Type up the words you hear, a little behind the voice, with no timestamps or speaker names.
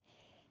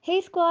Hey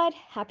squad,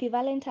 happy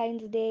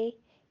Valentine's Day.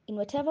 In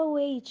whatever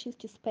way you choose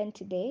to spend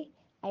today,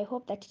 I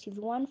hope that it is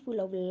one full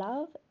of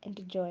love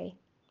and joy.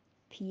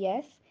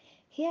 P.S.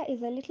 Here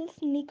is a little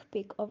sneak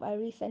peek of a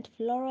recent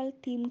floral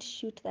themed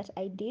shoot that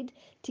I did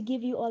to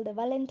give you all the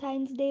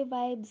Valentine's Day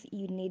vibes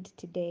you need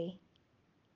today.